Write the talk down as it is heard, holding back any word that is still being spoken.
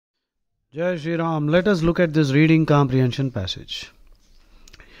Jai Shri Ram. Let us look at this reading comprehension passage.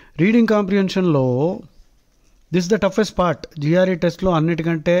 Reading comprehension lo, this is the toughest part. GRE test lo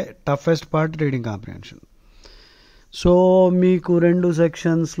annitikante toughest part reading comprehension. So meeku rendu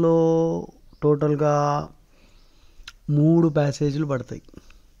sections lo total ga 3 passages padtayi.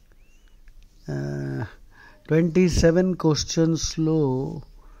 27 questions lo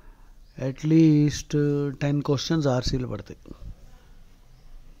at least 10 questions RC lo padtayi.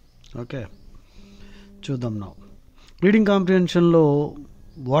 Okay, చూద్దాం now. Reading comprehension లో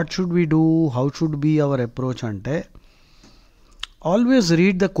what should we do, how should be our approach అంటే always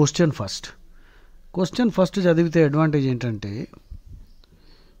read the question first. Question first చదివితే advantage ఏంటంటే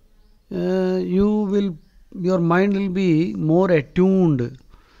your mind will be more attuned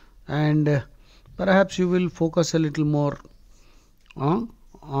and perhaps you will focus a little more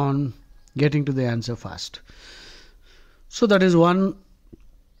on getting to the answer fast. So that is one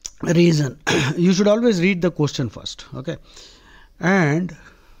reason. You should always read the question first. Okay, and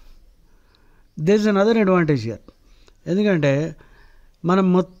there's another advantage here. ఎందుకంటే మనం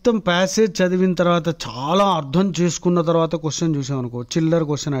మొత్తం passage చదివిన తర్వాత చాలా అర్థం చేసుకున్న తర్వాత question చూసామనుకో, చిల్లర్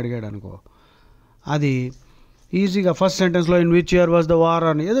question అడిగాడు అనుకో, అది ఈజీగా first సెంటెన్స్లో in which year was the war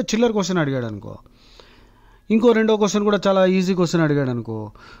అని ఏదో చిల్లర్ క్వశ్చన్ అడిగాడు అనుకో, ఇంకో రెండో క్వశ్చన్ కూడా చాలా ఈజీ క్వశ్చన్ అడిగాడు అనుకో,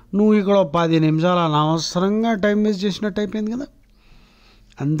 నువ్వు ఇక్కడ 10 నిమిషాలు అనవసరంగా టైం వేస్ట్ చేసినట్టు అయిపోయింది కదా.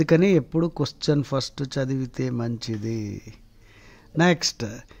 అందుకని ఎప్పుడు క్వశ్చన్ ఫస్ట్ చదివితే మంచిది. నెక్స్ట్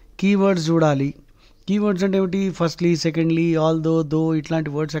కీవర్డ్స్ చూడాలి. కీవర్డ్స్ అంటే ఏమిటి? ఫస్ట్లీ, సెకండ్లీ, ఆల్ దో ఇట్లాంటి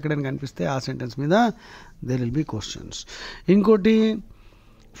వర్డ్స్ ఎక్కడైనా కనిపిస్తే ఆ సెంటెన్స్ మీద దేర్ విల్ బి క్వశ్చన్స్. ఇంకోటి,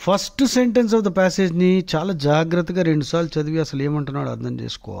 ఫస్ట్ సెంటెన్స్ ఆఫ్ ద ప్యాసేజ్ని చాలా జాగ్రత్తగా 2 సార్లు చదివి అసలు ఏమంటున్నాడో అర్థం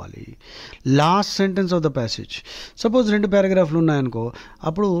చేసుకోవాలి. Last sentence of the passage, suppose 2 పారాగ్రాఫ్లు ఉన్నాయనుకో,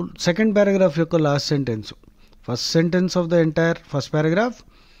 అప్పుడు సెకండ్ పారాగ్రాఫ్ యొక్క last sentence, first sentence of the entire first paragraph,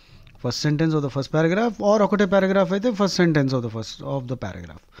 first sentence of the first paragraph, are ఒకటే పారాగ్రాఫ్ అయితే first sentence of the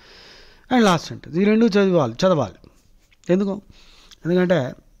paragraph and last sentence, ఈ 2 చదవాలి. ఎందుకంటే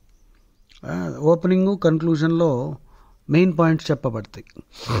opening కన్క్లూజన్లో main points చెప్పబడతాయి.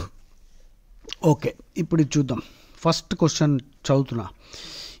 Okay, ఇప్పుడు ఇది చూద్దాం. First question చదువుతున్నా.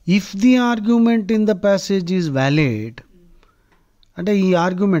 If the argument in the passage is valid అంటే ఈ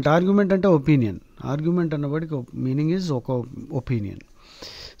ఆర్గ్యుమెంట్ అంటే ఒపీనియన్. ఆర్గ్యుమెంట్ అన్నప్పటికీ మీనింగ్ ఈజ్ ఒక opinion.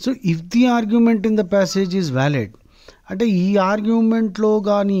 So if the argument in the passage is valid అంటే ఈ ఆర్గ్యుమెంట్లో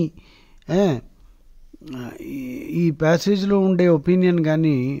కానీ ఈ ప్యాసేజ్లో ఉండే ఒపీనియన్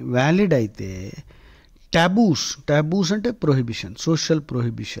కానీ వ్యాలిడ్ అయితే టాబూస్ అంటే prohibition, social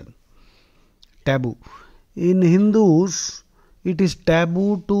prohibition, taboo. In Hindus it is taboo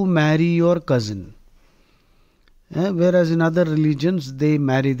to marry your cousin, whereas in other religions they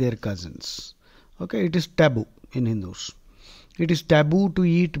marry their cousins. Okay, it is taboo in Hindus. It is taboo to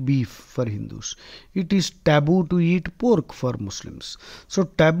eat beef for Hindus. It is taboo to eat pork for Muslims. So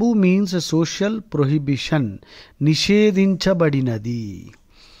taboo means a social prohibition, నిషేధించబడినది.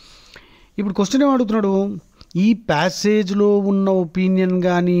 ఇప్పుడు question ఏం అడుగుతున్నాడు? ఈ ప్యాసేజ్లో ఉన్న opinion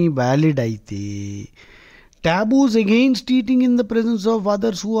కానీ valid అయితే taboos against eating in the presence of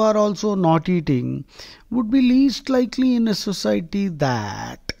others who are also not eating would be least likely in a society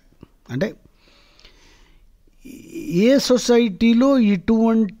that అంటే ఏ సొసైటీలో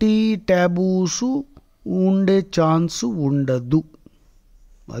ఇటువంటి టాబూస్ ఉండే ఛాన్స్ ఉండదు,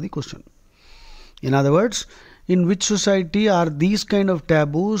 అది question. In other words, in which society are these kind of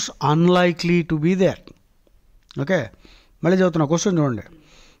taboos unlikely to be there. Okay, మళ్ళీ చదువుతున్నా, question చూడండి.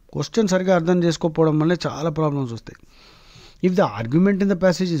 Question సరిగా అర్థం చేసుకోకపోవడం వల్లే చాలా ప్రాబ్లమ్స్ వస్తాయి. If the argument in the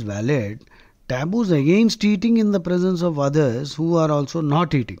passage is valid, taboos against eating in the presence of others who are also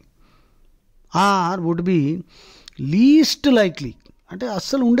not eating are would be least likely అంటే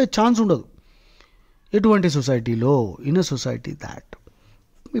అస్సలు ఉండే ఛాన్స్ ఉండదు ఎటువంటి సొసైటీలో, ఇన్ అ సొసైటీ దాట్.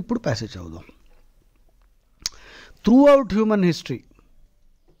 ఇప్పుడు passage చదువుదాం. Through out human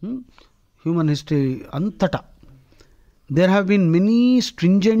history అంతటా there have been many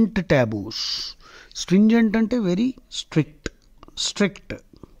stringent taboos. Stringent ante very strict.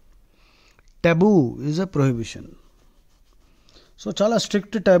 Taboo is a prohibition. So చాలా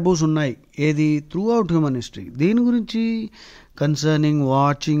స్ట్రిక్ట్ టాబూస్ ఉన్నాయి. ఏది? Through out human history. దేని గురించి? Concerning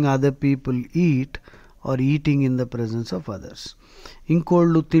watching other people eat or eating in the presence of others.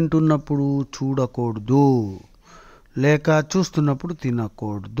 ఇంకోళ్ళు తింటున్నప్పుడు చూడకూడదు, లేక చూస్తున్నప్పుడు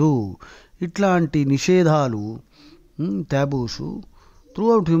తినకూడదు. ఇట్లాంటి నిషేధాలు, taboos through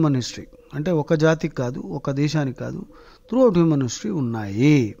out human history అంటే ఒక జాతికి కాదు, ఒక దేశానికి కాదు, త్రూ అవుట్ హ్యూమన్ హిస్టరీ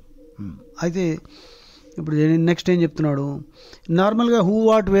ఉన్నాయి. అయితే ఇప్పుడు నెక్స్ట్ ఏం చెప్తున్నాడు? నార్మల్గా who,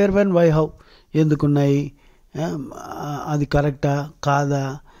 what, wear, when, why, how ఎందుకున్నాయి, అది కరెక్టా కాదా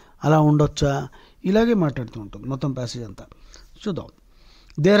అలా ఉండొచ్చా, ఇలాగే మాట్లాడుతూ ఉంటుంది మొత్తం ప్యాసేజ్ అంతా. చూద్దాం.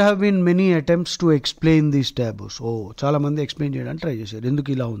 There have been many attempts to explain these taboos. చాలామంది ఎక్స్ప్లెయిన్ చేయడానికి ట్రై చేశారు,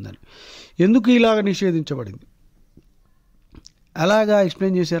 ఎందుకు ఇలా ఉందని, ఎందుకు ఇలాగ నిషేధించబడింది. అలాగా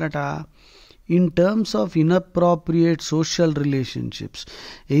ఎక్స్ప్లెయిన్ చేశారట. In terms of inappropriate social relationships,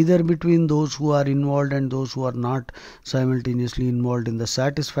 either between those who are involved and those who are not simultaneously involved in the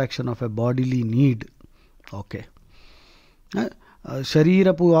satisfaction of a bodily need. Okay.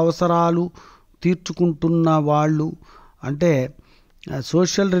 శరీరపు అవసరాలు తీర్చుకుంటున్న వాళ్ళు, అంటే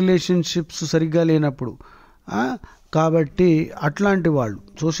సోషల్ రిలేషన్షిప్స్ సరిగ్గా లేనప్పుడు, కాబట్టి అట్లాంటి వాళ్ళు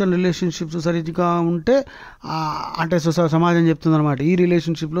సోషల్ రిలేషన్షిప్స్ సరిగ్గా ఉంటే, అంటే సమాజం చెప్తుందన్నమాట, ఈ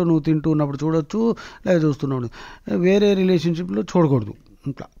రిలేషన్షిప్లో నువ్వు తింటూ ఉన్నప్పుడు చూడొచ్చు, లేదా చూస్తున్నాడు, వేరే రిలేషన్షిప్లో చూడకూడదు,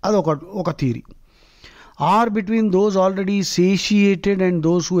 ఇట్లా అదొక theory. Are between those already సేషియేటెడ్ and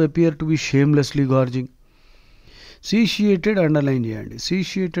those who appear to be షేమ్లెస్లీ గార్జింగ్. సేషియేటెడ్ underline చేయండి.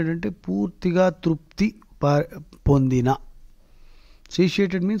 సేషియేటెడ్ అంటే పూర్తిగా తృప్తి పొందిన.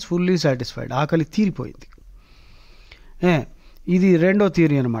 సేషియేటెడ్ మీన్స్ ఫుల్లీ సాటిస్ఫైడ్, ఆకలి తీరిపోయింది. ఇది రెండో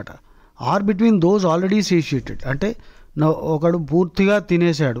థియరీ అనమాట. ఆర్ బిట్వీన్ దోస్ ఆల్రెడీ సేషియేటెడ్ అంటే ఒకడు పూర్తిగా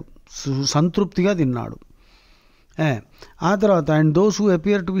తినేశాడు, సంతృప్తిగా తిన్నాడు. ఆ తర్వాత and those who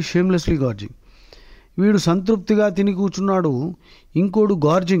appear to be షేమ్లెస్లీ గార్జింగ్, వీడు సంతృప్తిగా తిని కూర్చున్నాడు, ఇంకోడు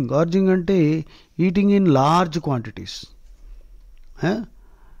గార్జింగ్ అంటే ఈటింగ్ ఇన్ లార్జ్ క్వాంటిటీస్,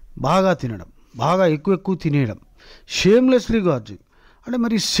 బాగా తినడం, బాగా ఎక్కువ తినేయడం. షేమ్లెస్లీ గార్జింగ్ అంటే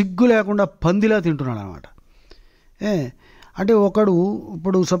మరి సిగ్గు లేకుండా పందిలా తింటున్నాడు అనమాట. అంటే ఒకడు,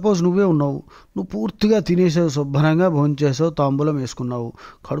 ఇప్పుడు సపోజ్ నువ్వే ఉన్నావు, నువ్వు పూర్తిగా తినేసావు, శుభ్రంగా భోంచేసావు, తాంబూలం వేసుకున్నావు,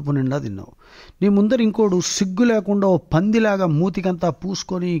 కడుపు నిండా తిన్నావు. నీ ముందర ఇంకోడు సిగ్గు లేకుండా ఓ పందిలాగా మూతికంతా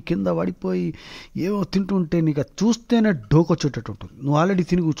పూసుకొని కింద పడిపోయి ఏవో తింటుంటే నీకు చూస్తేనే డోకొచ్చేటట్టు ఉంటుంది, నువ్వు ఆల్రెడీ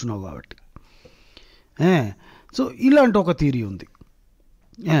తిని కూర్చున్నావు కాబట్టి. సో ఇలాంటి ఒక థియరీ ఉంది.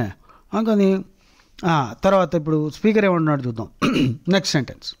 అందుకని తర్వాత ఇప్పుడు స్పీకర్ ఏమంటున్నాడు చూద్దాం. Next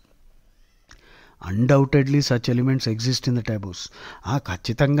sentence. Undoubtedly such elements exist in the taboos.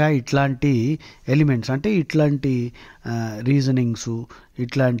 ఖచ్చితంగా ఇట్లాంటి ఎలిమెంట్స్ అంటే ఇట్లాంటి రీజనింగ్స్,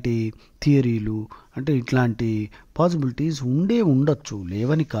 ఇట్లాంటి థియరీలు, అంటే ఇట్లాంటి పాసిబిలిటీస్ ఉండొచ్చు,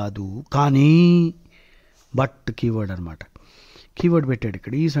 లేవని కాదు. కానీ బట్ కీవర్డ్ అనమాట, కీవర్డ్ పెట్టాడు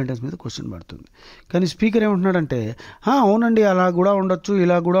ఇక్కడ. ఈ సెంటెన్స్ మీద క్వశ్చన్ పడుతుంది. కానీ స్పీకర్ ఏమంటున్నాడంటే, అవునండి అలా కూడా ఉండొచ్చు,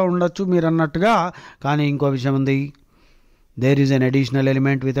 ఇలా కూడా ఉండొచ్చు మీరు అన్నట్టుగా, కానీ ఇంకో విషయం ఉంది. There is an additional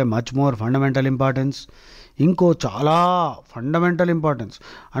element with a much more fundamental importance. ఇంకో చాలా ఫండమెంటల్ ఇంపార్టెన్స్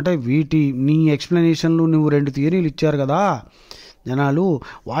అంటే నీ ఎక్స్ప్లెనేషన్లు నువ్వు 2 థియరీలు ఇచ్చారు కదా జనాలు,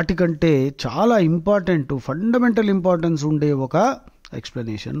 వాటికంటే చాలా ఇంపార్టెంట్ ఫండమెంటల్ ఇంపార్టెన్స్ ఉండే ఒక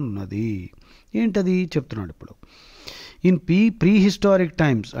ఎక్స్ప్లెనేషన్ ఉన్నది. ఏంటది చెప్తున్నాడు ఇప్పుడు. ఇన్ ప్రీ హిస్టారిక్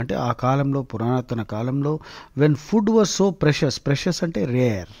టైమ్స్ అంటే ఆ కాలంలో, పురాతన కాలంలో, when food was so precious అంటే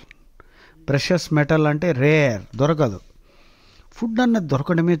రేర్, ప్రెషస్ మెటల్ అంటే రేర్, దొరకదు. ఫుడ్ అన్నది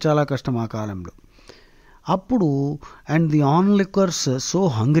దొరకడమే చాలా కష్టం ఆ కాలంలో. అప్పుడు and the on liquors so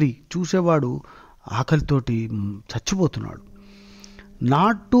hungry, చూసేవాడు ఆకలితోటి చచ్చిపోతున్నాడు.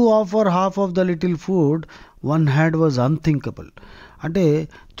 Not to offer half of the little food one had was unthinkable. అంటే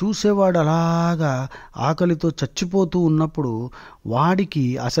చూసేవాడు అలాగా ఆకలితో చచ్చిపోతూ ఉన్నప్పుడు వాడికి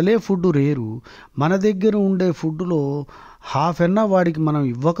అసలే ఫుడ్ రేరు, మన దగ్గర ఉండే ఫుడ్లో హాఫ్ అన్నా వాడికి మనం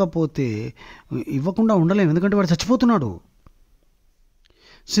ఇవ్వకుండా ఉండలేము, ఎందుకంటే వాడు చచ్చిపోతున్నాడు.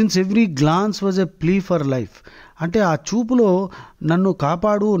 Since every glance was a plea for life, అంటే ఆ చూపులో నన్ను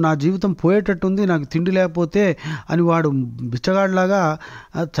కాపాడు, నా జీవితం పోయేటట్టుంది, నాకు తిండి లేకపోతే అని వాడు బిచ్చగాడిలాగా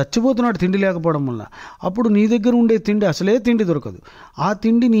చచ్చిపోతున్నాడు తిండి లేకపోవడం వల్ల. అప్పుడు నీ దగ్గర ఉండే తిండి అసలే తిండి దొరకదు, ఆ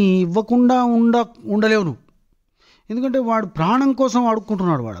తిండిని ఇవ్వకుండా ఉండలేవు నువ్వు, ఎందుకంటే వాడు ప్రాణం కోసం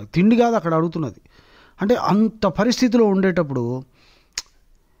అడుక్కుంటున్నాడు, వాడు తిండి కాదు అక్కడ అడుగుతున్నది. అంటే అంత పరిస్థితిలో ఉండేటప్పుడు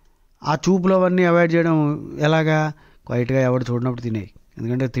ఆ చూపులో అవన్నీ అవాయిడ్ చేయడం ఎలాగా, క్వైట్గా ఎవడు చూడనప్పుడు తినేయి,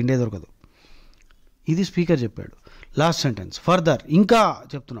 ఎందుకంటే తిండే దొరకదు. ఇది స్పీకర్ చెప్పాడు. లాస్ట్ సెంటెన్స్ ఫర్దర్ ఇంకా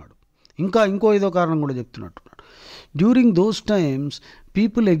చెప్తున్నాడు, ఇంకో ఏదో కారణం కూడా చెప్తున్నట్టున్నాడు. During those times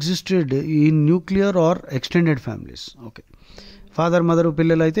people existed in nuclear are extended families. Okay, father mother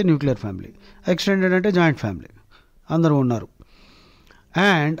పిల్లలు అయితే న్యూక్లియర్ ఫ్యామిలీ, ఎక్స్టెండెడ్ అంటే జాయింట్ ఫ్యామిలీ, అందరూ ఉన్నారు.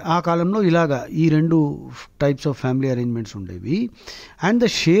 అండ్ ఆ కాలంలో ఇలాగా ఈ 2 టైప్స్ ఆఫ్ ఫ్యామిలీ అరేంజ్మెంట్స్ ఉండేవి. And the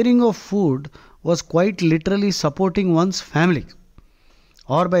sharing of food was quite literally supporting once family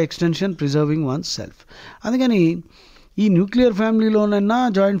or by extension preserving once self. అందుకని ఈ న్యూక్లియర్ ఫ్యామిలీలోనైనా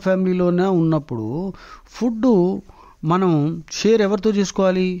జాయింట్ ఫ్యామిలీలోనే ఉన్నప్పుడు ఫుడ్ మనం షేర్ ఎవరితో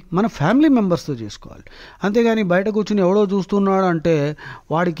చేసుకోవాలి, మన ఫ్యామిలీ మెంబర్స్తో చేసుకోవాలి. అంతేగాని బయట కూర్చుని ఎవడో చూస్తున్నాడు అంటే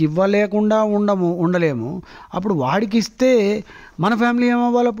వాడికి ఇవ్వలేకుండా ఉండలేము. అప్పుడు వాడికి ఇస్తే మన ఫ్యామిలీ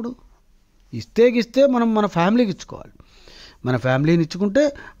ఏమవ్వాలి, అప్పుడు ఇస్తే మనం మన ఫ్యామిలీకి ఇచ్చుకోవాలి. మన ఫ్యామిలీని ఇచ్చుకుంటే,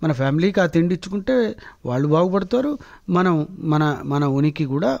 మన ఫ్యామిలీకి ఆ తిండి ఇచ్చుకుంటే వాళ్ళు బాగుపడతారు, మనం మన మన ఉనికి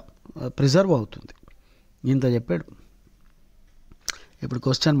కూడా ప్రిజర్వ్ అవుతుంది. ఇంత చెప్పాడు. ఇప్పుడు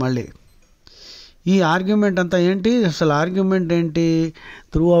క్వశ్చన్ మళ్ళీ, ఈ ఆర్గ్యుమెంట్ అంతా ఏంటి? అసలు ఆర్గ్యుమెంట్ ఏంటి?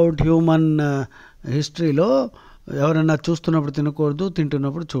 త్రూ అవుట్ హ్యూమన్ హిస్టరీలో ఎవరన్నా చూస్తున్నప్పుడు తినకూడదు,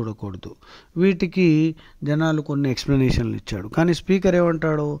 తింటున్నప్పుడు చూడకూడదు, వీటికి జనాలు కొన్ని ఎక్స్ప్లెనేషన్లు ఇచ్చాడు. కానీ స్పీకర్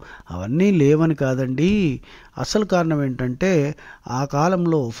ఏమంటాడు? అవన్నీ లేవని కాదండి, అసలు కారణం ఏంటంటే ఆ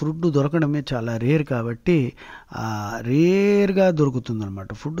కాలంలో ఫుడ్ దొరకడమే చాలా రేర్ కాబట్టి రేర్గా దొరుకుతుంది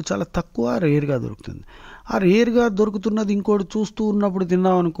అనమాట. ఫుడ్ చాలా తక్కువ, రేర్గా దొరుకుతుంది. ఆ రేర్గా దొరుకుతున్నది ఇంకోటి చూస్తూ ఉన్నప్పుడు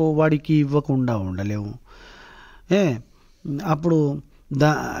తిన్నామనుకో, వాడికి ఇవ్వకుండా ఉండలేము. అప్పుడు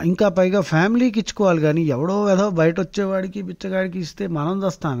ఇంకా పైగా ఫ్యామిలీకి ఇచ్చుకోవాలి, కానీ ఎవడో ఏదో బయట వచ్చేవాడికి బిచ్చగాడికి ఇస్తే మనం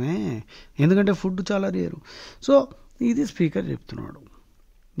వస్తామే, ఎందుకంటే ఫుడ్ చాలా రేరు. సో ఇది స్పీకర్ చెప్తున్నాడు.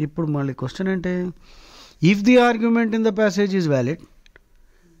 ఇప్పుడు మళ్ళీ క్వశ్చన్ ఏంటి? If the argument in the passage is valid,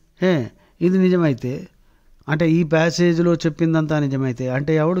 ఇది నిజమైతే, అంటే ఈ ప్యాసేజ్లో చెప్పిందంతా నిజమైతే,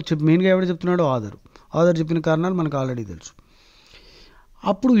 అంటే మెయిన్గా ఎవడు చెప్తున్నాడు? ఆథర్ చెప్పిన కారణాలు మనకు ఆల్రెడీ తెలుసు.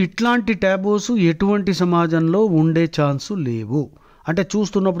 అప్పుడు ఇట్లాంటి ట్యాబూస్ ఎటువంటి సమాజంలో ఉండే ఛాన్సు లేవు. అంటే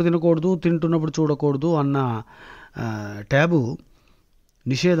చూస్తున్నప్పుడు తినకూడదు, తింటున్నప్పుడు చూడకూడదు అన్న ట్యాబు,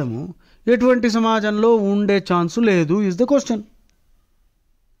 నిషేధము ఎటువంటి సమాజంలో ఉండే ఛాన్సు లేదు ఇస్ ద క్వశ్చన్.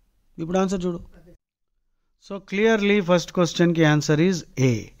 ఇప్పుడు ఆన్సర్ చూడు. సో క్లియర్లీ ఫస్ట్ క్వశ్చన్కి ఆన్సర్ ఈజ్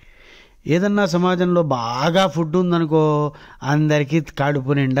ఏ. ఏదన్నా సమాజంలో బాగా ఫుడ్ ఉందనుకో, అందరికీ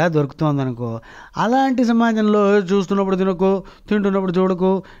కడుపు నిండా దొరుకుతుందనుకో, అలాంటి సమాజంలో చూస్తున్నప్పుడు తినకు, తింటున్నప్పుడు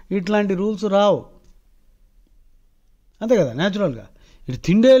చూడకు, ఇట్లాంటి రూల్స్ రావు. అంతే కదా, న్యాచురల్గా. ఇటు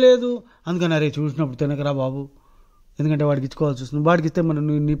తిండే లేదు అందుకని అరే చూసినప్పుడు తినకరా బాబు, ఎందుకంటే వాడికి ఇచ్చుకోవాల్సి వస్తుంది. వాడికి ఇస్తే మనం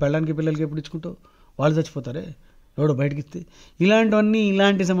నీ పెళ్ళానికి పిల్లలకి ఎప్పుడు ఇచ్చుకుంటావు? వాళ్ళు చచ్చిపోతారే ఎవడో బయటకి ఇస్తే. ఇలాంటివన్నీ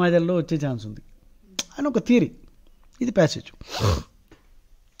ఇలాంటి సమాజాల్లో వచ్చే ఛాన్స్ ఉంది అని ఒక థియరీ. ఇది ప్యాసేజ్.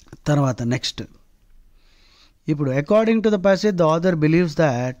 తర్వాత నెక్స్ట్, ఇప్పుడు according to the passage the author believes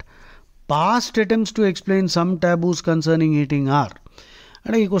that past attempts to explain some taboos concerning eating are.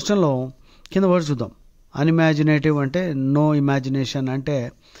 అంటే ఈ క్వశ్చన్లో కింద వర్డ్ చూద్దాం. అన్ఇమాజినేటివ్ అంటే నో ఇమాజినేషన్, అంటే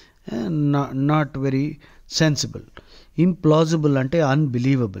నాట్ వెరీ సెన్సిబుల్. ఇంప్లాజిబుల్ అంటే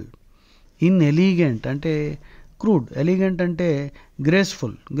అన్బిలీవబుల్. ఇన్ఎలిగెంట్ అంటే క్రూడ్. ఎలిగెంట్ అంటే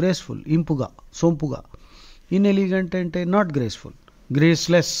గ్రేస్ఫుల్ ఇంపుగా, సొంపుగా. ఇన్ఎలిగెంట్ అంటే నాట్ గ్రేస్ఫుల్,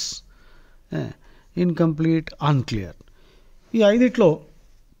 గ్రేస్లెస్, ఇన్కంప్లీట్, అన్క్లియర్. ఈ ఐదిట్లో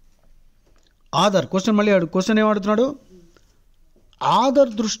ఆథర్ క్వశ్చన్ మళ్ళీ క్వశ్చన్ ఏమడుతున్నాడు?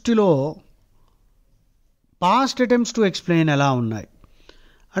 ఆథర్ దృష్టిలో పాస్ట్ అటెంప్ట్స్ టు ఎక్స్ప్లెయిన్ ఎలా ఉన్నాయి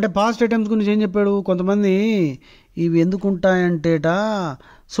అంటే, పాస్ట్ అటెంప్ట్స్ గురించి ఏం చెప్పాడు? కొంతమంది ఇవి ఎందుకు ఉంటాయంటేట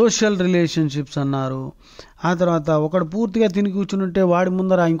సోషల్ రిలేషన్షిప్స్ అన్నారు. ఆ తర్వాత ఒకడు పూర్తిగా తిని కూర్చుంటే వాడి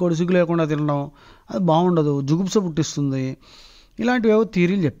ముందర ఇంకోటి సిగ్గు లేకుండా తినడం, అది బాగుండదు, జుగుప్స పుట్టిస్తుంది. ఇలాంటివేవో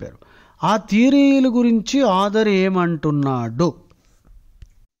థియరీలు చెప్పారు. ఆ థియరీల గురించి ఆథర్ ఏమంటున్నాడు?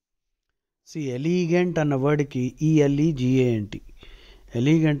 ఎలిగెంట్ అన్న వర్డ్కి ELEGANT.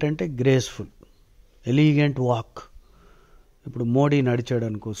 ఎలిగెంట్ అంటే గ్రేస్ఫుల్, ఎలిగెంట్ వాక్. ఇప్పుడు మోడీ నడిచాడు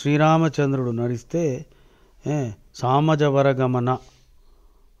అనుకో, శ్రీరామచంద్రుడు నడిస్తే సామజవరగమన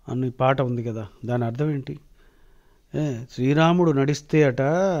అని పాట ఉంది కదా, దాని అర్థం ఏంటి? శ్రీరాముడు నడిస్తే అట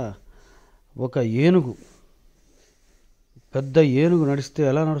ఒక ఏనుగు, పెద్ద ఏనుగు నడిస్తే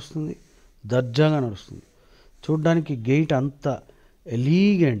ఎలా నడుస్తుంది? దర్జాగా నడుస్తుంది. చూడ్డానికి గెయిట్ అంతా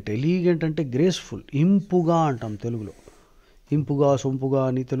ఎలిగెంట్ అంటే గ్రేస్ఫుల్, ఇంపుగా అంటాం తెలుగులో. ఇంపుగా, సొంపుగా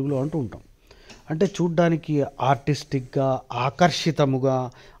అని తెలుగులో అంటూ ఉంటాం. అంటే చూడ్డానికి ఆర్టిస్టిక్గా, ఆకర్షితముగా,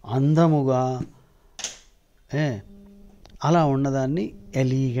 అందముగా అలా ఉన్నదాన్ని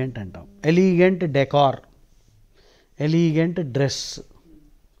ఎలిగెంట్ అంటాం. Elegant decor, elegant dress,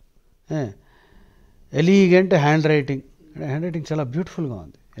 elegant hand writing. Hand writing చాలా బ్యూటిఫుల్గా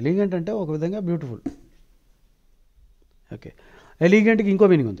ఉంది. ఎలిగెంట్ అంటే ఒక విధంగా బ్యూటిఫుల్. ఓకే, ఎలిగెంట్కి ఇంకో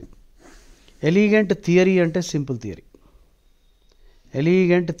మీనింగ్ ఉంది. ఎలిగెంట్ థియరీ అంటే simple theory.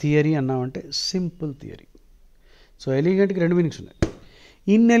 Elegant theory అన్నామంటే simple theory. So ఎలిగెంట్కి రెండు మీనింగ్స్ ఉన్నాయి.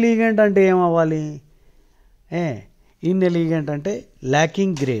 ఇన్ఎలిగెంట్ అంటే ఏమవ్వాలి? ఇన్ఎలిగెంట్ అంటే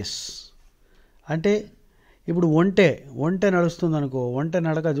ల్యాకింగ్ గ్రేస్. అంటే ఇప్పుడు ఒంటె నడుస్తుంది అనుకో, ఒంటె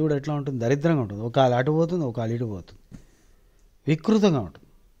నడక చూడు ఎట్లా ఉంటుంది? దరిద్రంగా ఉంటుంది. ఒక కాలు అటు పోతుంది, ఒక కాలు ఇటు పోతుంది, వికృతంగా ఉంటుంది.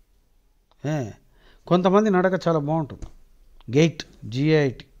 కొంతమంది నడక చాలా బాగుంటుంది.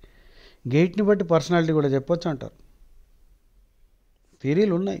 GAIT. గెయిట్ని బట్టి పర్సనాలిటీ కూడా చెప్పొచ్చు అంటారు.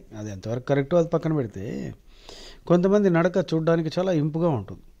 థియరీలు ఉన్నాయి, అది ఎంతవరకు కరెక్టో అది పక్కన పెడితే. కొంతమంది నడక చూడడానికి చాలా ఇంపుగా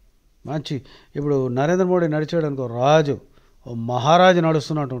ఉంటుంది, మంచి. ఇప్పుడు నరేంద్ర మోడీ నడిచాడు అనుకో, రాజు, మహారాజు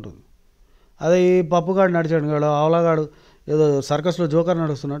నడుస్తున్నట్టు ఉంటుంది. అదే ఈ పప్పుగాడు నడిచాడు కాడు, ఆవలాగాడు ఏదో సర్కస్లో జోకర్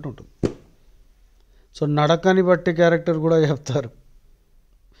నడుస్తున్నట్టు ఉంటుంది. సో నడకని బట్టి క్యారెక్టర్ కూడా చెప్తారు,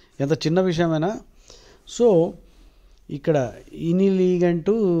 ఎంత చిన్న విషయమైనా. సో ఇక్కడ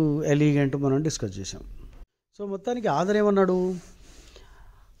ఇన్ఎలిగెంట్, ఎలిగెంట్ మనం డిస్కస్ చేసాం. సో మొత్తానికి ఆదర్ ఏమన్నాడు,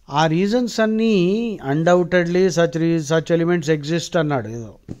 ఆ రీజన్స్ అన్నీ అన్డౌటెడ్లీ సచ్ ఎలిమెంట్స్ ఎగ్జిస్ట్ అన్నాడు.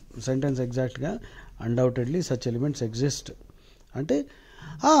 ఏదో సెంటెన్స్ ఎగ్జాక్ట్గా అన్డౌటెడ్లీ సచ్ ఎలిమెంట్స్ ఎగ్జిస్ట్ అంటే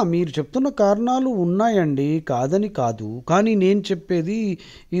మీరు చెప్తున్న కారణాలు ఉన్నాయండి, కాదని కాదు, కానీ నేను చెప్పేది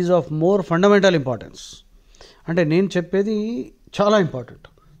is of more fundamental importance. అంటే నేను చెప్పేది చాలా ఇంపార్టెంట్,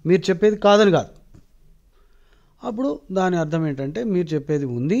 మీరు చెప్పేది కాదని కాదు. అప్పుడు దాని అర్థం ఏంటంటే మీరు చెప్పేది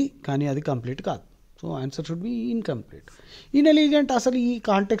ఉంది కానీ అది కంప్లీట్ కాదు. So answer should be incomplete. ఇన్ఎలిగెంట్ అసలు ఈ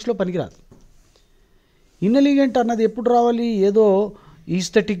కాంటెక్స్లో పనికిరాదు. ఇన్ఎలిగెంట్ అన్నది ఎప్పుడు రావాలి, ఏదో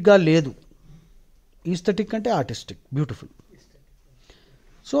ఈస్థెటిక్గా లేదు. ఈస్థెటిక్ అంటే ఆర్టిస్టిక్, బ్యూటిఫుల్.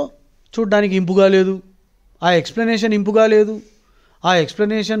 సో చూడ్డానికి ఇంపుగా లేదు, ఆ ఎక్స్ప్లెనేషన్ ఇంపుగా లేదు, ఆ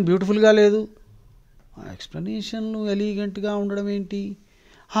ఎక్స్ప్లెనేషన్ బ్యూటిఫుల్గా లేదు. ఆ ఎక్స్ప్లెనేషన్లు ఎలిగెంట్గా ఉండడం ఏంటి?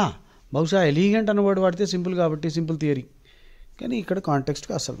 బహుశా ఎలిగెంట్ అన్నవాడు వాడితే సింపుల్ కాబట్టి సింపుల్ థియరీ, కానీ ఇక్కడ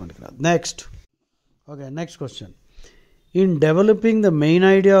కాంటెక్స్ట్గా అస్సలు పనికిరాదు. Next question. In developing the main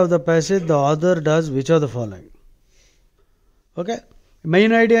idea of the passage the author does which of the following? Okay,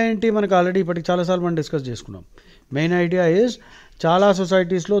 main idea ఏంటి మనకు ఆల్రెడీ ఇప్పటికి చాలాసార్లు మనం డిస్కస్ చేసుకున్నాం. మెయిన్ ఐడియా ఈజ్ చాలా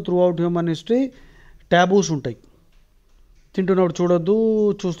సొసైటీస్లో through out human history taboos ఉంటాయి. తింటున్నప్పుడు చూడొద్దు,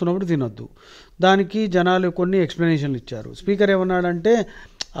 చూస్తున్నప్పుడు తినొద్దు. దానికి జనాలు కొన్ని ఎక్స్ప్లెనేషన్లు ఇచ్చారు. స్పీకర్ ఏమన్నాడంటే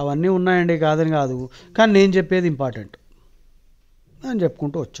అవన్నీ ఉన్నాయండి, కాదని కాదు, కానీ నేను చెప్పేది ఇంపార్టెంట్ అని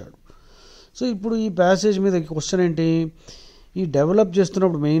చెప్పుకుంటూ వచ్చాడు. సో ఇప్పుడు ఈ ప్యాసేజ్ మీద క్వశ్చన్ ఏంటి, ఈ డెవలప్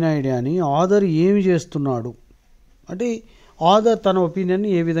చేస్తున్నప్పుడు మెయిన్ ఐడియాని ఆథర్ ఏమి చేస్తున్నాడు అంటే ఆథర్ తన ఒపీనియన్ని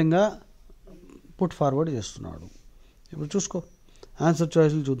ఏ విధంగా పుట్ ఫార్వర్డ్ చేస్తున్నాడు. ఇప్పుడు చూసుకో, ఆన్సర్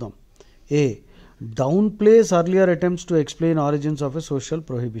చాయిస్లు చూద్దాం. ఏ, down place earlier attempts to explain origins of a social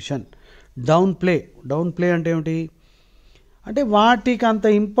prohibition. Down play అంటే ఏమిటి అంటే వాటికి అంత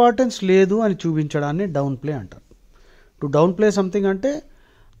ఇంపార్టెన్స్ లేదు అని చూపించడాన్ని డౌన్ ప్లే అంటారు. టు డౌన్ ప్లే సంథింగ్ అంటే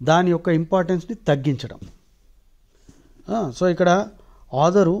దాని యొక్క ఇంపార్టెన్స్ని తగ్గించడం. సో ఇక్కడ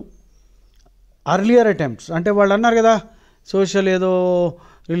ఆథరు అర్లియర్ అటెంప్ట్స్ అంటే వాళ్ళు అన్నారు కదా, సోషల్ ఏదో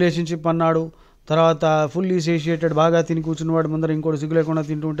రిలేషన్షిప్ అన్నాడు, తర్వాత ఫుల్లీ సేషియేటెడ్ బాగా తిని కూర్చున్నవాడు ముందర ఇంకోటి సిగ్గు లేకుండా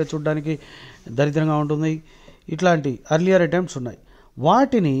తింటూ ఉంటే చూడడానికి దరిద్రంగా ఉంటుంది. ఇట్లాంటి అర్లియర్ అటెంప్ట్స్ ఉన్నాయి,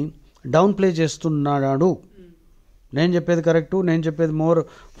 వాటిని డౌన్ ప్లే చేస్తున్నాడు. నేను చెప్పేది కరెక్టు, నేను చెప్పేది మోర్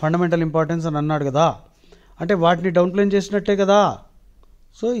ఫండమెంటల్ ఇంపార్టెన్స్ అని అన్నాడు కదా, అంటే వాటిని డౌన్ ప్లే చేసినట్టే కదా.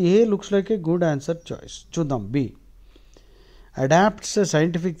 So A looks like a good answer choice. చూద్దాం. B, adapts a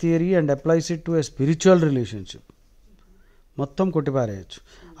scientific theory and applies it to a spiritual relationship. మొత్తం కొట్టిపారేయచ్చు.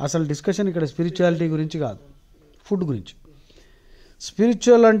 అసలు డిస్కషన్ ఇక్కడ స్పిరిచువాలిటీ గురించి కాదు, ఫుడ్ గురించి.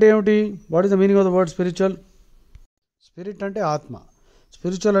 స్పిరిచువల్ అంటే ఏమిటి? What is the meaning of the word spiritual? Spirit అంటే ఆత్మ,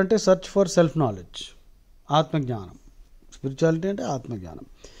 స్పిరిచువల్ అంటే సర్చ్ ఫర్ సెల్ఫ్ నాలెడ్జ్, ఆత్మజ్ఞానం. స్పిరిచువాలిటీ అంటే ఆత్మజ్ఞానం.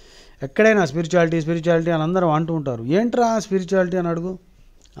 ఎక్కడైనా స్పిరిచువాలిటీ అని అందరూ అంటూ ఉంటారు. ఏంట్రా స్పిరిచువాలిటీ అని అడుగు,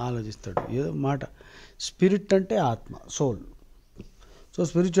 ఆలోచిస్తాడు ఏదో మాట. స్పిరిట్ అంటే ఆత్మ, సోల్. సో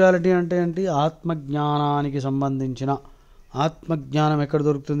స్పిరిచువాలిటీ అంటే ఏంటి? ఆత్మజ్ఞానానికి సంబంధించిన. ఆత్మజ్ఞానం ఎక్కడ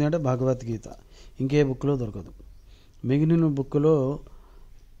దొరుకుతుంది అంటే భగవద్గీత, ఇంకే బుక్లో దొరకదు. మిగిలిన బుక్లో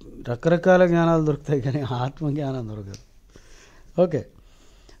రకరకాల జ్ఞానాలు దొరుకుతాయి కానీ ఆత్మజ్ఞానం దొరకదు. ఓకే,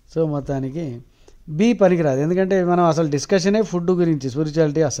 సో మొత్తానికి బి పనికిరాదు, ఎందుకంటే మనం అసలు డిస్కషనే ఫుడ్ గురించి,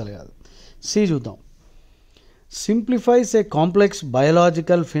 స్పిరిచువాలిటీ అసలు కాదు. సి చూద్దాం. సింప్లిఫైస్ ఏ కాంప్లెక్స్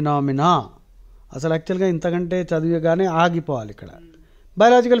బయలాజికల్ ఫినామినా. అసలు యాక్చువల్గా ఇంతకంటే చదివగానే ఆగిపోవాలి. ఇక్కడ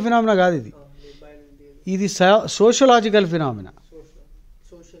బయలాజికల్ ఫినామినా కాదు ఇది, ఇది సోషలాజికల్ ఫినామినా.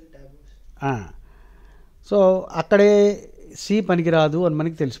 సో అక్కడే సి పనికిరాదు అని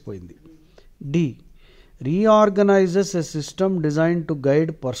మనకి తెలిసిపోయింది. D, రీఆర్గనైజెస్ a system design to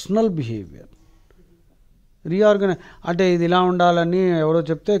guide personal behaviour. అంటే ఇది ఇలా ఉండాలని ఎవరో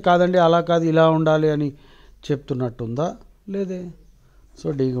చెప్తే కాదండి అలా కాదు ఇలా ఉండాలి అని చెప్తున్నట్టుందా? లేదే. సో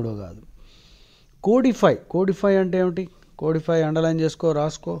డి కూడా కాదు. కోడిఫై అంటే ఏమిటి? కోడిఫై అండర్లైన్ చేసుకో,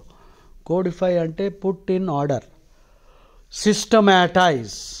 రాసుకో. కోడిఫై అంటే పుట్ ఇన్ ఆర్డర్,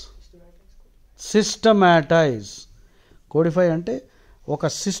 సిస్టమాటైజ్. కోడిఫై అంటే ఒక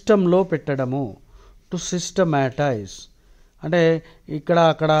సిస్టంలో పెట్టడము, టు సిస్టమాటైజ్ అంటే ఇక్కడ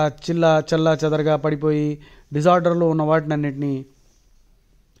అక్కడ చల్లా చెదరగా పడిపోయి డిజార్డర్లో ఉన్న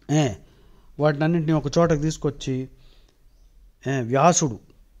వాటినన్నింటినీ ఒక చోటకు తీసుకొచ్చి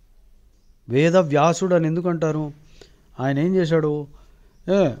వేద వ్యాసుడు అని ఎందుకు అంటారు? ఆయన ఏం చేశాడు?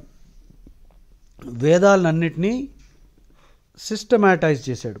 వేదాలన్నింటినీ సిస్టమాటైజ్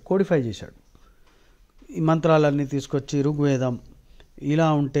చేశాడు, కోడిఫై చేశాడు. ఈ మంత్రాలన్నీ తీసుకొచ్చి ఋగ్వేదం ఇలా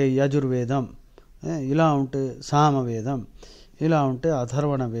ఉంటే, యజుర్వేదం ఇలా ఉంటే, సామవేదం ఇలా ఉంటే,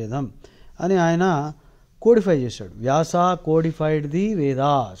 అథర్వణ వేదం అని ఆయన కోడిఫై చేశాడు. వ్యాస codified the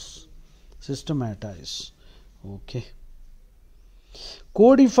Vedas, సిస్టమాటైజ్. Okay.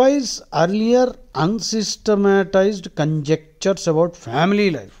 కోడిఫైస్ earlier అన్సిస్టమాటైజ్డ్ కంజెక్చర్స్ about family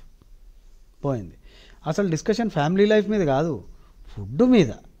life. పోయింది. అసలు డిస్కషన్ ఫ్యామిలీ లైఫ్ మీద కాదు, ఫుడ్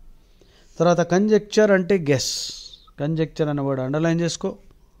మీద. తర్వాత కంజెక్చర్ అంటే గెస్. కంజెక్చర్ అనే వర్డ్ అండర్లైన్ చేసుకో.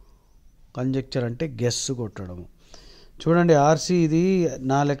 కంజెక్చర్ అంటే గెస్ కొట్టడము. చూడండి, ఆర్సీ ఇది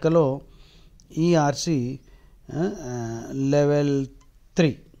నా లెక్కలో ఈ ఆర్సీ లెవెల్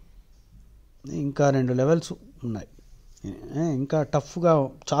 3, ఇంకా 2 లెవెల్స్ ఉన్నాయి, ఇంకా టఫ్గా,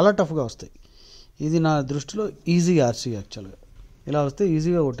 చాలా టఫ్గా వస్తాయి. ఇది నా దృష్టిలో ఈజీ ఆర్సీ. యాక్చువల్గా ఇలా వస్తే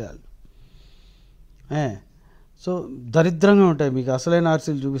ఈజీగా కొట్టేయాలి. సో దరిద్రంగా ఉంటాయి, మీకు అసలైన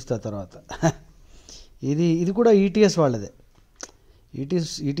ఆర్సీలు చూపిస్తా తర్వాత. ఇది కూడా ఈటీఎస్ వాళ్ళదే.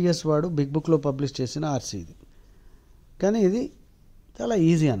 ఈటీఎస్ వాడు బిగ్ బుక్లో పబ్లిష్ చేసిన ఆర్సీ ఇది. కానీ ఇది చాలా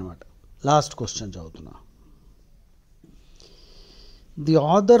ఈజీ అనమాట. లాస్ట్ క్వశ్చన్ చదువుతున్నా. The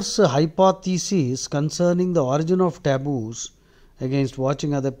author's hypothesis concerning the origin of taboos against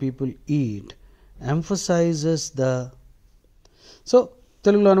watching other people eat emphasizes the... so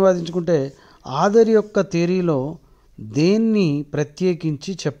తెలుగులో అనువాదించుకుంటే, ఆథర్ యొక్క థియరీలో దేన్ని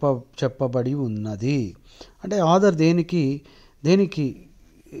ప్రత్యేకించి చెప్పబడి ఉన్నది అంటే, ఆథర్ దేనికి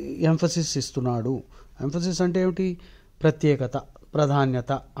ఎంఫసిస్ ఇస్తున్నాడు. ఎంఫసిస్ అంటే ఏమిటి? ప్రత్యేకత,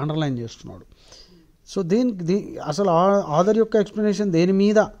 ప్రాధాన్యత అండర్లైన్ చేస్తున్నాడు. సో అసలు ఆథర్ యొక్క ఎక్స్ప్లెనేషన్ దేని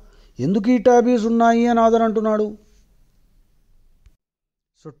మీద, ఎందుకు ఈ టాబూస్ ఉన్నాయి అని ఆథర్ అంటున్నాడు.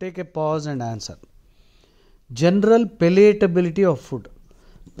 So take a pause and answer. General పెలేటబిలిటీ of food.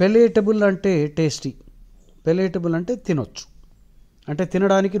 పెలేటబుల్ అంటే టేస్టీ, పెలేటబుల్ అంటే తినొచ్చు, అంటే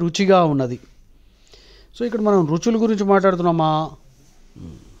తినడానికి రుచిగా ఉన్నది. సో ఇక్కడ మనం రుచుల గురించి మాట్లాడుతున్నామా?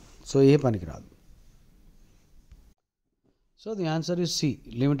 సో ఏ పనికి రాదు. So the answer is C,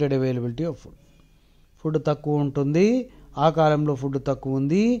 limited availability of food. Food తక్కువ ఉంటుంది, ఆ కాలంలో ఫుడ్ తక్కువ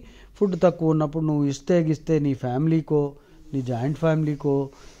ఉంది. ఫుడ్ తక్కువ ఉన్నప్పుడు నువ్వు ఇస్తే నీ ఫ్యామిలీకో, నీ జాయింట్ ఫ్యామిలీకో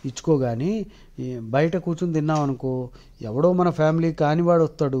ఇచ్చుకో. కానీ బయట కూర్చుని తిన్నావు అనుకో, ఎవడో మన ఫ్యామిలీ కానివాడు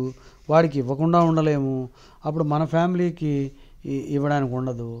వస్తాడు, వాడికి ఇవ్వకుండా ఉండలేము, అప్పుడు మన ఫ్యామిలీకి ఇవ్వడానికి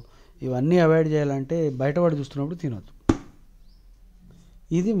ఉండదు. ఇవన్నీ అవాయిడ్ చేయాలంటే బయటవాడు చూస్తున్నప్పుడు తినొద్దు.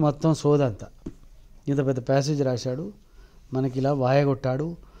 ఇది మొత్తం సోదంతా. ఇంత పెద్ద ప్యాసేజ్ రాశాడు, మనకి ఇలా వాయగొట్టాడు.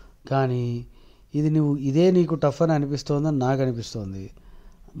 కానీ ఇదే నీకు టఫ్ అని అనిపిస్తోందని నాకు అనిపిస్తోంది.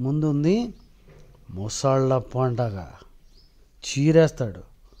 ముందుంది మొసళ్ళ పండగ, చీరేస్తాడు.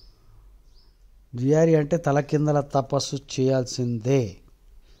 జియారి అంటే తల కిందల తపస్సు చేయాల్సిందే.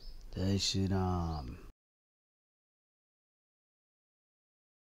 జై శ్రీరామ్.